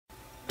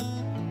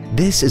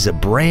This is a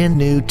brand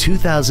new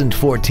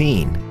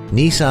 2014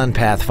 Nissan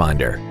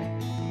Pathfinder.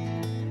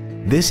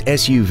 This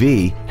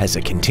SUV has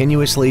a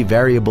continuously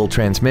variable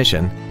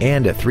transmission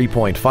and a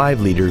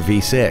 3.5-liter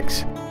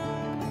V6.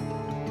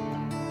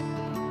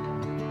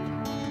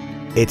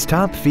 Its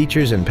top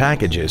features and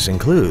packages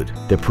include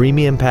the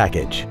Premium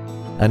Package,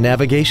 a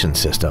navigation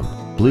system,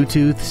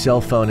 Bluetooth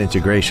cell phone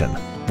integration,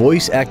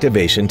 voice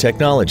activation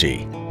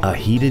technology, a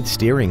heated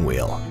steering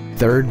wheel,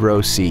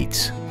 third-row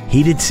seats,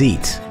 heated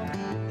seats,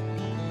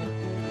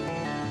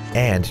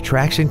 and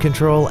traction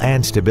control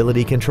and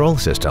stability control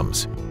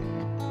systems.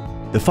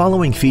 The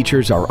following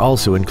features are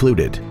also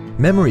included: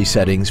 memory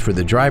settings for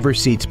the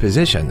driver's seat's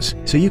positions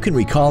so you can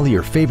recall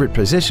your favorite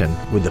position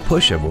with the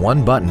push of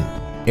one button,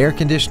 air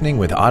conditioning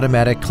with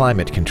automatic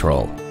climate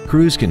control,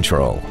 cruise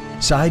control,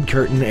 side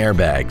curtain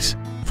airbags,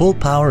 full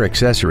power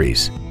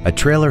accessories, a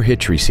trailer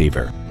hitch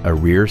receiver, a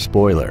rear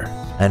spoiler,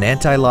 an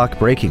anti-lock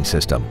braking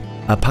system,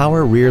 a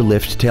power rear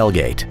lift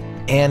tailgate,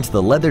 and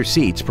the leather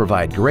seats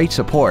provide great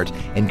support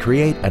and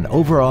create an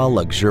overall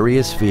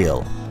luxurious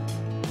feel.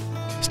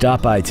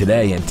 Stop by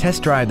today and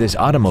test drive this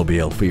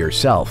automobile for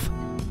yourself.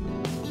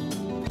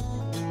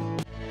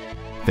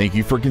 Thank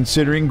you for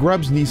considering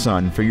Grubbs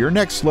Nissan for your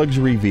next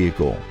luxury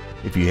vehicle.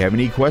 If you have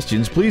any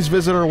questions, please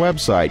visit our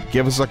website,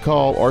 give us a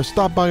call, or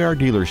stop by our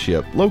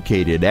dealership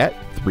located at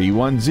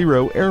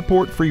 310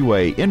 Airport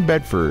Freeway in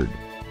Bedford.